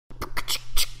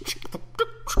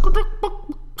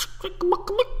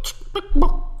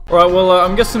Alright, well,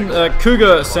 I'm guessing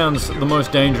cougar sounds the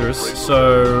most dangerous,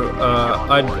 so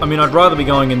I'd rather be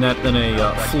going in that than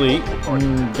a flea.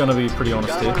 I'm gonna be pretty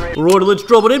honest here. Alright, let's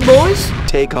drop it in, boys!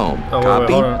 Take home. Oh,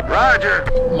 Copy. wait, hold on. Roger.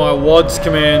 My WADS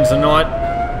commands are not...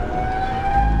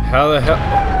 How the hell...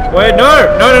 Wait,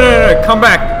 no, come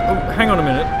back! Oh, hang on a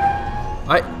minute.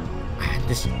 I had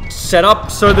this set up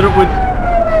so that it would...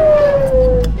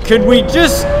 Could we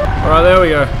just... Alright, there we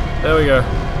go.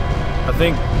 I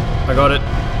think I got it.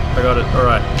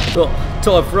 Alright. Well,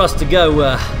 time for us to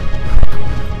go,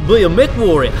 be a mech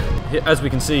warrior. As we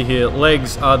can see here,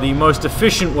 legs are the most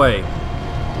efficient way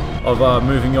of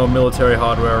moving your military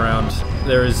hardware around.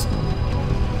 There is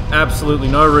absolutely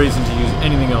no reason to use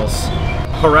anything else.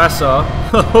 Harasser.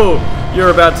 Oh, you're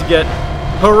about to get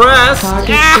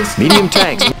harassed. Medium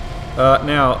tanks.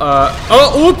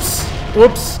 Oh,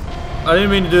 oops. I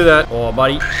didn't mean to do that. Oh,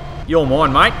 buddy, you're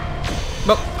mine, mate.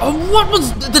 But, oh, what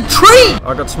was the tree?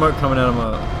 I got smoke coming out of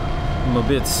my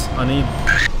bits. I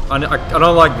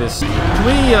don't like this. Can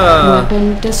we,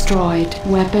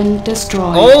 Weapon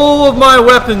destroyed. All of my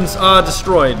weapons are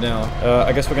destroyed now.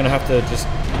 I guess we're gonna have to just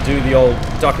do the old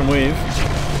duck and weave.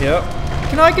 Here.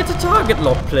 Can I get to target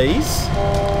lock, please?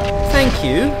 Thank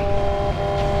you.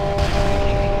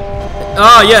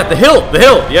 Ah, yeah, the hill.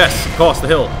 Yes, of course, the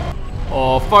hill.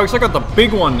 Oh, folks, I got the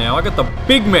big one now. I got the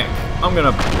big mech. I'm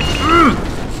gonna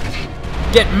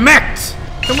get mech'd.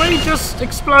 Can we just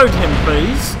explode him,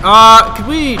 please? Could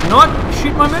we not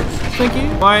shoot my mech? Thank you.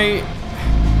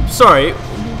 Sorry.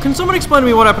 Can someone explain to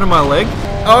me what happened to my leg?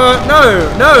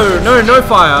 No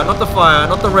fire. Not the fire.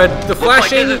 Not the red. The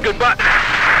flashing. Looks like this is goodbye.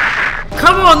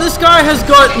 Come on, this guy has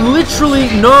got literally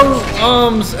no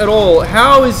arms at all.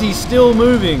 How is he still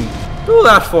moving? Do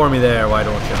that for me there, why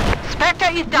don't you?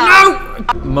 Spectre is done.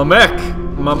 No! My mech.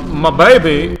 My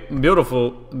baby.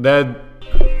 Beautiful. Dead.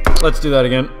 Let's do that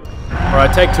again.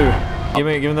 Alright, take two. Give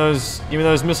me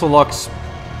those missile locks.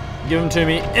 Give them to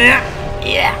me. Yeah.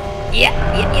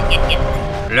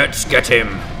 Let's get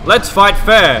him. Let's fight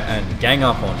fair and gang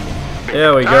up on him.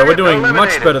 There we go. We're doing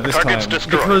much better this time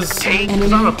because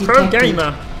I'm a pro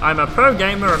gamer. I'm a pro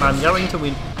gamer and I'm going to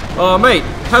win. Oh, mate,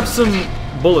 have some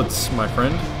bullets, my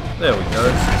friend. There we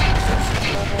go.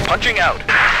 Punching out.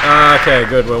 Okay,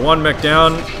 good. We're one mech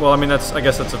down. Well, I mean, I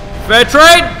guess that's a fair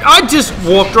trade. I just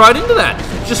walked right into that.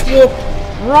 Just walked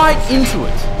right into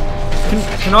it.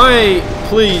 Can I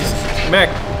please, mech,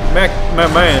 my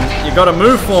man, you gotta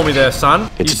move for me there, son.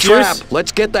 It's a trap.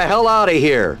 Let's get the hell out of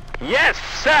here. Yes,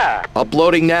 sir.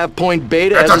 Uploading nav point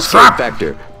beta as It's a escape trap.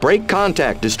 vector. Break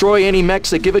contact. Destroy any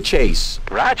mechs that give a chase.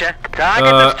 Roger.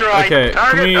 Target destroyed. Okay,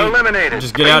 Target can we eliminated.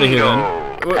 just get out of here then?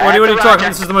 Bingo. What are you talking?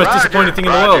 This is the most disappointing thing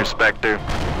in the world. Spectre.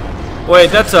 Wait,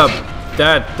 that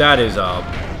is a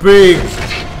big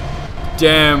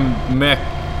damn mech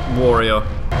warrior.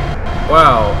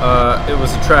 Wow, it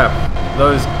was a trap.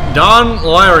 Those darn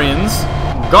Lyrians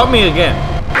got me again.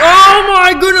 Oh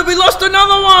my goodness, we lost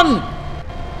another one!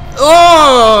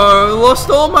 Oh, lost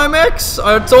all my mechs.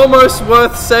 It's almost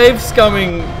worth save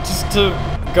scumming just to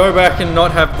go back and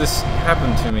not have this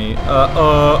happen to me.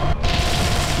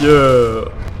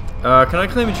 Yeah. Can I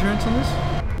claim insurance on this?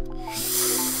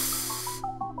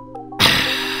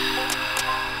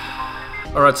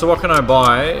 Alright, so what can I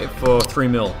buy for 3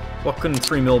 mil? What can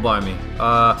 3 mil buy me?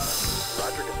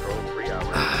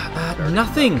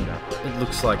 Nothing, it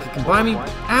looks like. It can buy me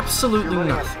absolutely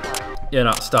nothing. Yeah,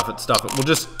 no, stuff it. We'll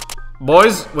just...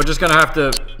 Boys, we're just gonna have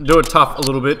to do it tough a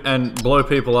little bit and blow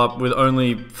people up with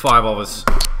only 5 of us.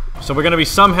 So we're gonna be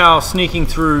somehow sneaking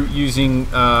through using,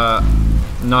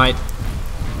 giant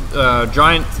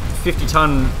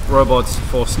 50-ton robots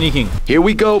for sneaking. Here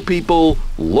we go, people.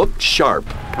 Look sharp.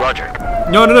 Roger.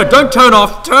 No, don't turn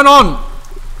off. Turn on.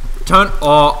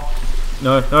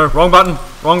 No, wrong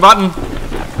button.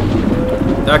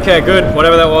 Okay, good.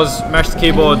 Whatever that was, mash the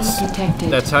keyboards.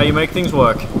 That's how you make things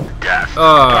work. Yes.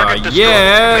 Target destroyed.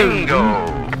 Yeah.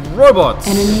 Bingo. Robots.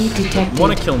 Enemy detected.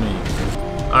 Want to kill me?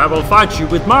 I will fight you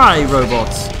with my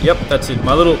robots. Yep, that's it.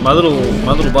 My little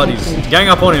buddies. Gang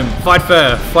up on him. Fight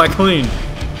fair. Fight clean.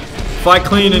 Fight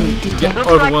clean and get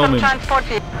overwhelming.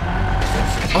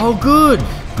 Oh, good.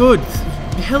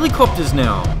 Helicopters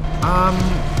now.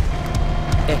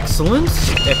 Excellent.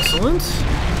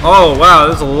 Oh wow,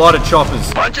 there's a lot of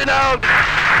choppers. Punch it out.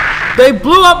 They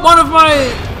blew up one of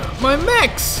my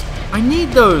mechs. I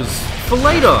need those for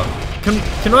later.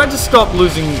 Can I just stop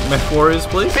losing mech warriors,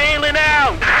 please? Feeling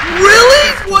out.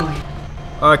 Really? What?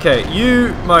 Okay,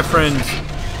 you, my friend.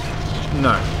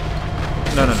 No.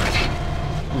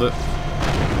 Look,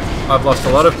 I've lost a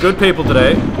lot of good people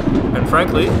today, and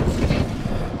frankly,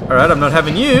 Alright, I'm not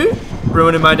having you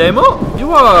ruining my day more.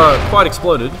 You are quite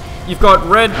exploded. You've got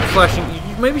red flashing.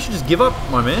 You maybe should just give up,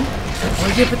 my man.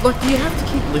 Oh, yeah, but like, do you have to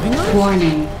keep living though?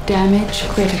 Warning, damage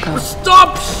critical.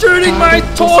 Stop shooting my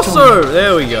Target torso! destroyed.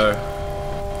 There we go.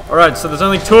 Alright, so there's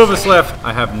only 2 of us left.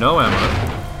 I have no ammo.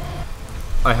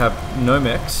 I have no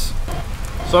mechs.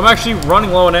 So I'm actually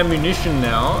running low on ammunition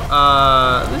now.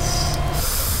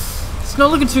 It's not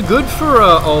looking too good for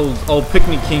old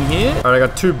Picnic King here. Alright, I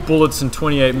got 2 bullets and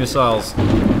 28 missiles.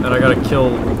 And I gotta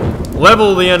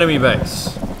level the enemy base.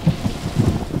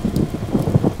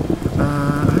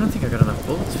 I don't think I got enough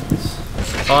bullets for this.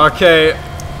 Okay.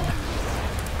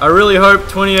 I really hope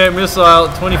 24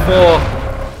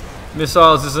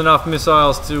 missiles is enough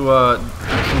missiles to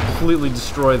completely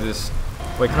destroy this.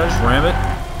 Wait, can I just ram it?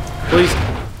 Please.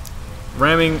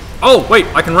 Ramming. Oh, wait,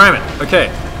 I can ram it. Okay.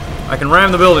 I can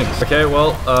ram the buildings. Okay,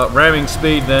 well, ramming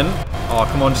speed then. Oh,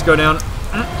 come on, just go down.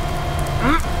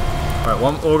 Alright,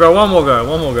 one more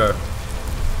go.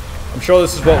 I'm sure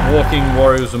this is what walking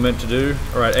warriors were meant to do.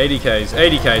 Alright,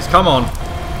 80Ks, come on.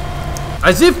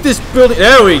 As if this building,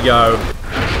 there we go.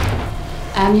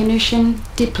 Ammunition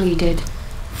depleted.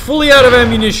 Fully out of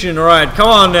ammunition, alright, come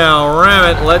on now, ram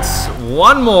it, let's,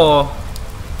 one more.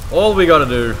 All we gotta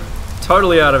do.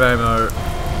 Totally out of ammo.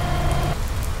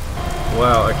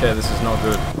 Wow, okay, this is not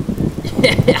good.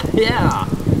 Yeah.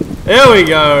 There we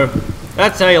go.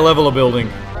 That's how you level a building.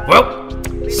 Well,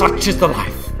 such is the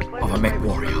life of a mech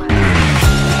warrior.